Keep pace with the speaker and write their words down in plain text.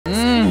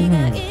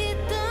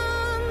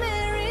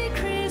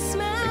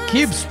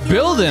keeps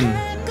building.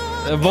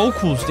 The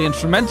vocals, the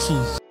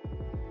instrumentals.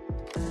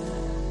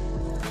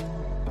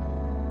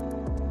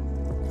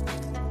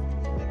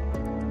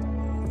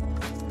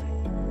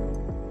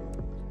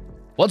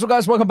 What's up,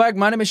 guys? Welcome back.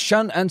 My name is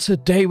Shun, and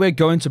today we're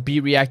going to be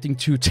reacting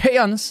to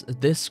TAEYON's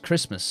This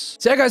Christmas.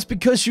 So yeah, guys,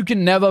 because you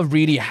can never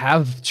really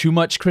have too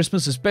much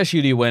Christmas,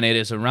 especially when it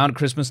is around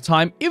Christmas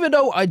time, even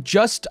though I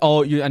just,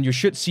 you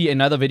should see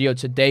another video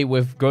today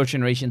with Girls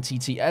Generation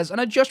TTS, and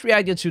I just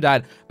reacted to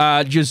that,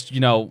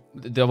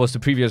 that was the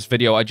previous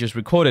video I just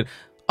recorded.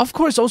 Of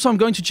course, also I'm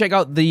going to check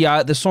out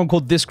the song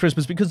called This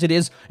Christmas because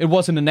it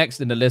wasn't the next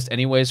in the list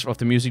anyways of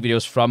the music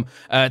videos from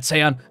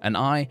TAEYON, and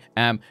I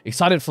am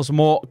excited for some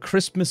more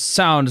Christmas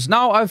sounds.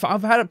 Now I've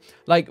had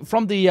like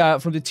from the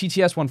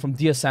TTS one from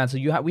Dear Santa,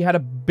 we had a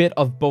bit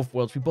of both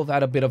worlds. We both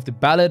had a bit of the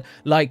ballad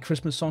like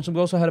Christmas songs, and we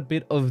also had a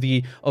bit of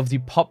the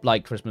pop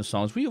like Christmas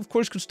songs. We of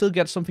course could still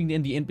get something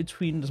in the in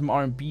between, some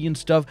R&B and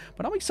stuff.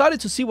 But I'm excited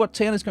to see what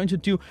TAEYON is going to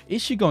do.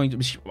 Is she going to?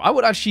 I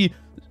would actually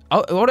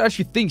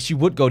think she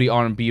would go the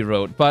R&B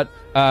road, but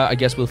I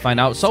guess we'll find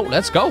out. So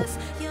let's go.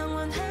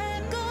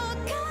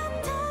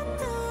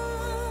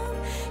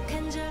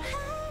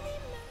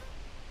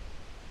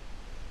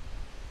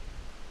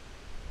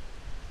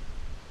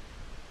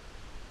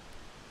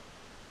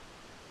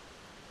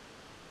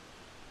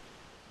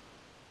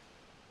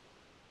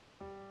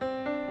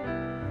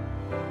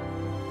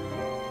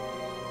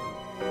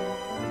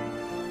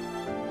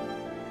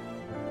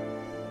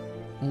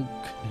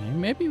 Okay,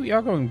 maybe we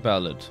are going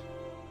ballad.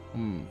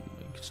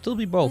 It could still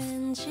be both.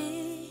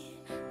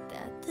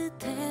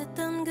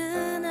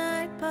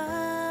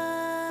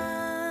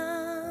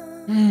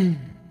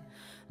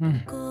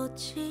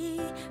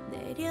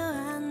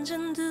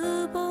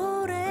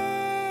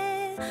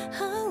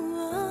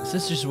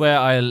 This is where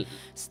I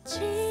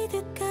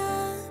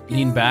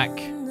lean back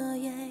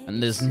and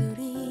listen.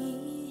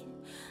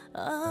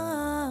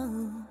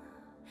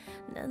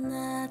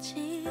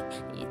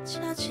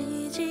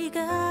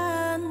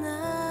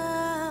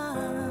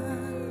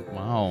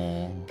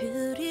 Wow.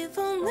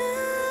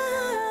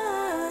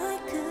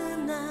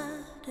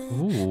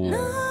 Ooh.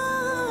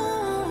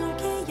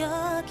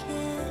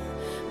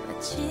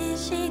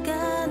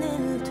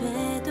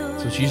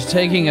 So she's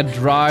taking a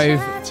drive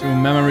through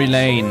memory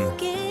lane.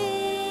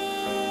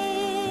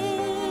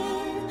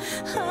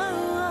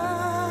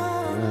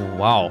 Oh,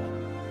 wow.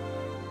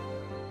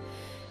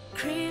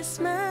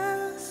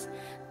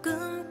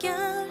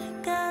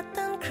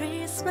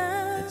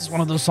 It's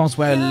one of those songs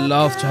where I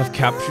love to have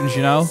captions,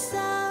 you know?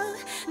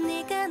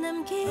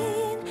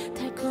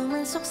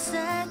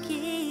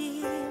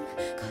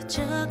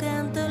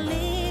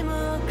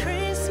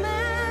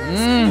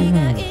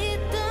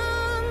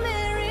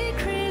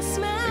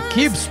 It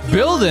keeps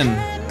building.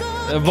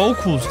 The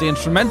vocals, the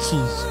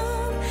instrumentals.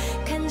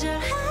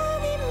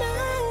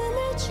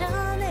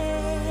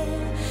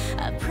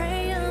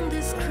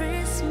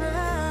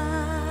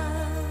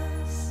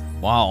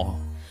 Wow.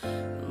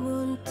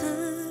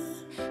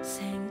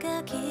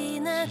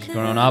 She's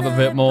going on up a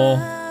bit more.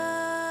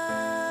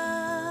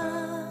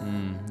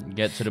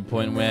 Get to the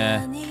point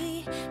where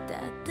you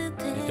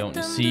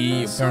don't see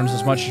your parents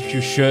as much as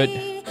you should.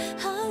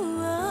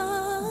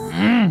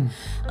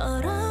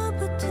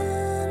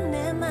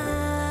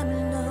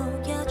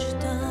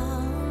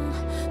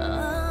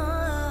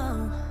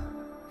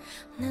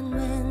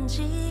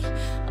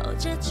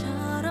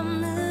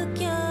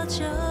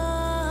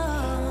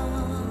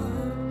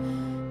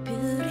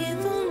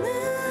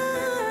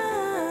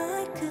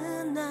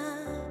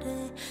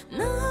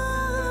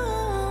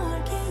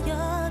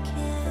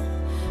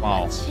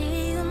 Wow.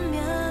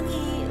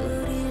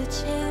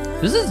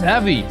 This is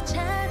heavy,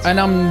 and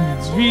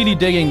I'm really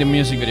digging the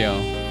music video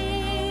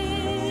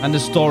and the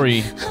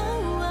story.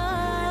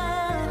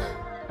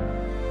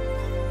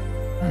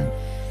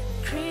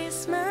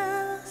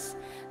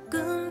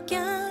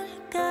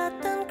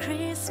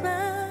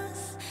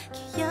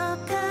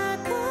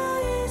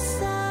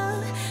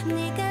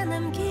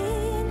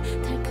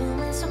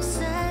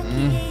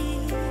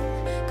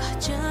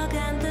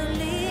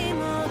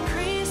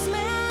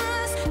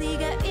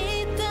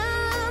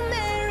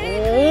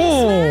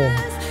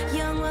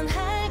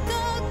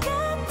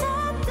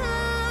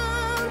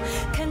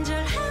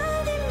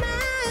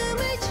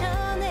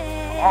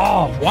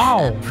 Oh,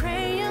 wow.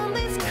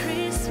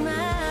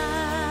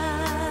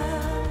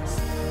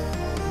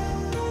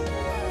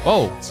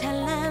 Oh.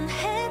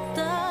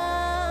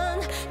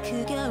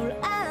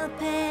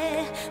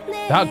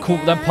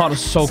 That part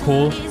is so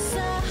cool.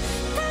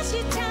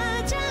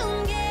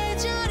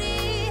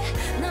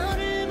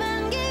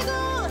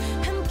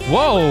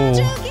 Whoa.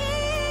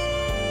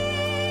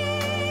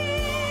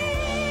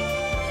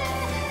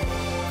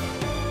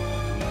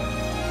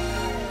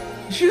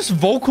 She's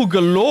vocal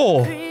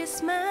galore.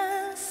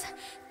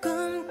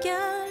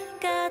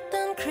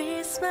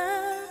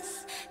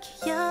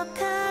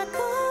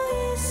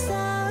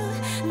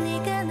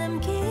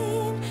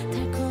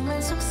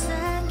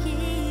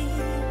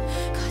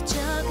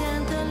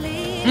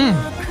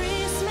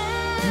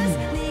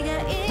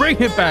 Bring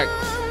it back.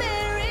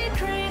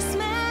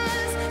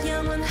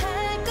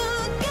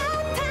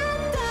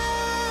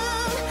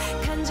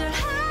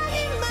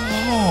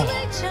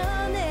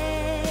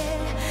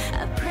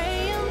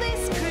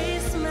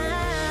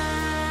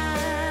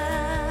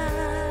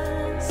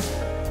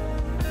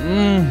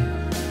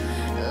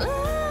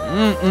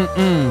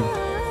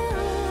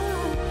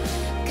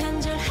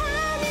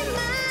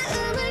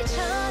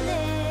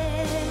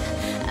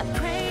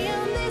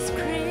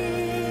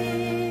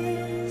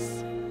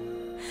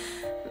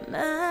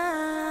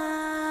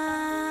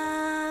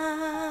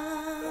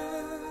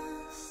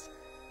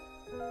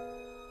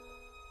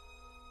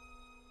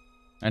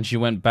 And she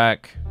went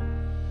back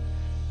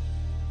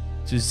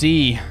to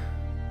see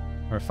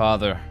her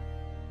father.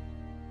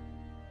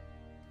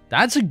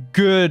 That's a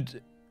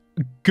good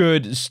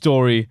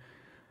story.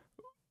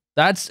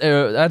 That's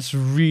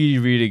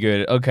really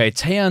good. Okay,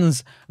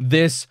 Taeyeon's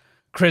This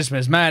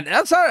Christmas, man.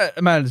 That's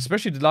man.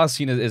 Especially the last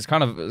scene is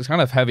kind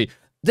of heavy.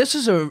 This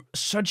is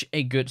such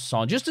a good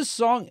song. Just the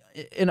song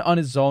on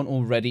its own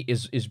already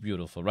is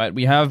beautiful, right?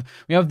 We have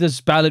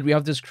this ballad, we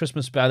have this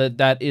Christmas ballad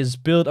that is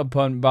built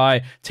upon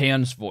by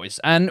Taeyeon's voice,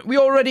 and we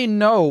already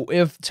know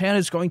if Taeyeon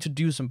is going to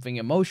do something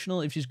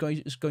emotional, if she's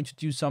going to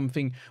do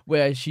something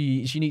where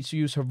she needs to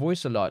use her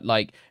voice a lot,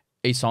 like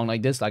a song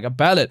like this, like a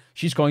ballad,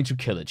 she's going to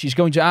kill it. She's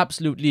going to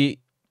absolutely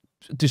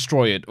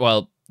destroy it.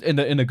 Well, in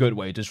a good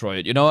way, destroy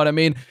it. You know what I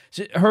mean?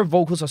 Her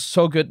vocals are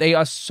so good. They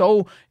are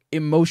so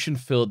emotion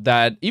filled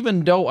that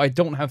even though I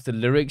don't have the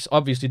lyrics,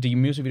 obviously the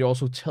music video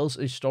also tells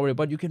a story,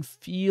 but you can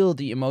feel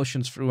the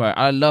emotions through her.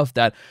 I love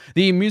that.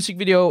 The music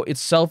video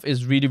itself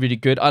is really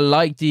good. I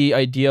like the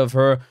idea of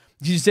her.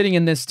 She's sitting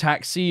in this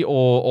taxi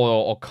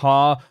or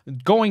car,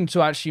 going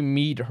to actually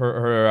meet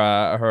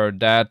her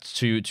dad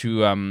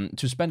to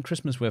spend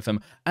Christmas with him,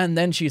 and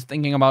then she's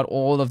thinking about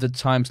all of the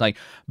times like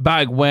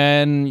back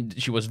when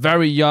she was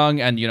very young,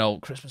 and you know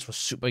Christmas was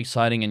super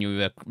exciting, and you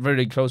were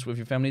really close with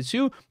your family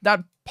too.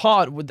 That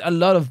part with a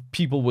lot of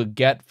people will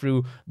get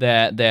through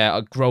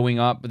their growing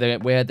up,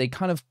 where they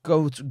kind of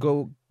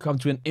come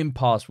to an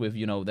impasse with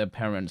their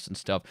parents and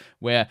stuff,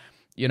 where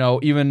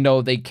even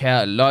though they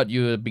care a lot,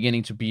 you're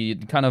beginning to be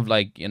kind of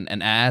like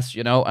an ass,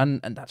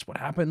 and that's what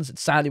happens.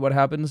 It's sadly what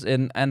happens,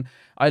 and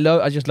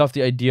I just love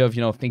the idea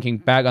of thinking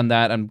back on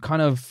that and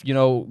kind of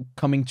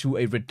coming to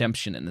a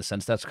redemption in a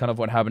sense. That's kind of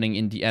what happening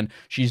in the end.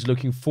 She's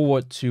looking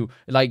forward to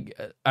like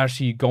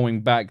actually going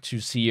back to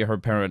see her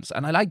parents,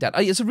 and I like that.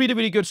 It's a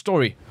really good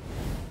story.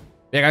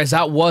 Yeah, guys,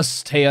 that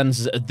was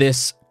Taeyeon's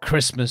This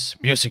Christmas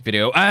music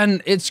video,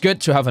 and it's good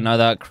to have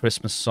another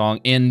Christmas song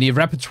in the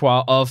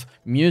repertoire of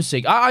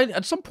music. I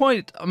at some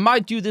point I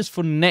might do this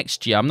for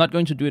next year. I'm not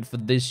going to do it for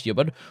this year,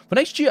 but for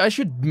next year I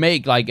should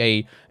make like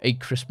a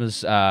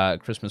Christmas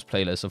Christmas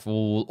playlist of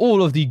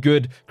all of the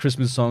good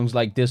Christmas songs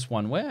like this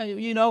one, where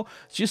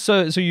just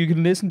so you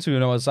can listen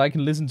to so I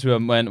can listen to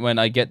them when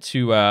I get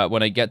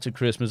to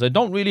Christmas. I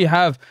don't really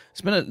have.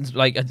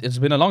 It's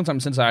been a long time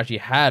since I actually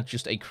had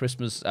just a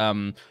Christmas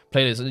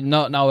playlist.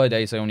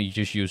 Nowadays I only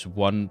just use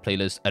one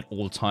playlist at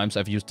all times.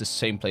 I've used the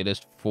same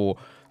playlist for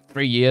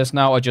 3 years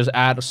now. I just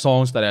add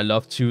songs that I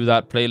love to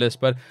that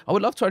playlist, but I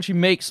would love to actually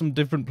make some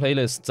different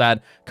playlists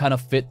that kind of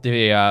fit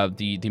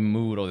the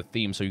mood or the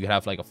theme. So you could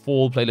have like a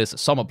fall playlist, a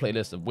summer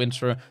playlist, a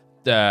winter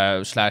 /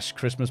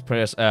 Christmas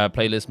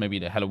playlist, maybe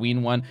the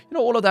Halloween one,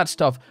 all of that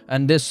stuff.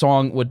 And this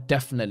song would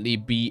definitely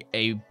be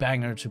a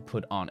banger to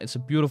put on. It's a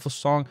beautiful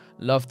song,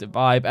 love the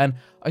vibe, and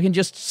I can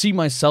just see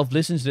myself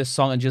listening to this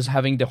song and just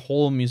having the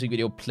whole music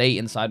video play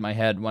inside my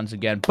head once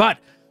again. But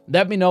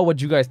let me know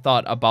what you guys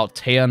thought about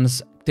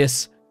Taeyeon's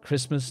This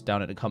Christmas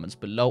down in the comments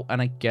below,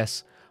 and I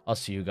guess I'll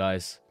see you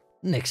guys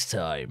next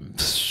time.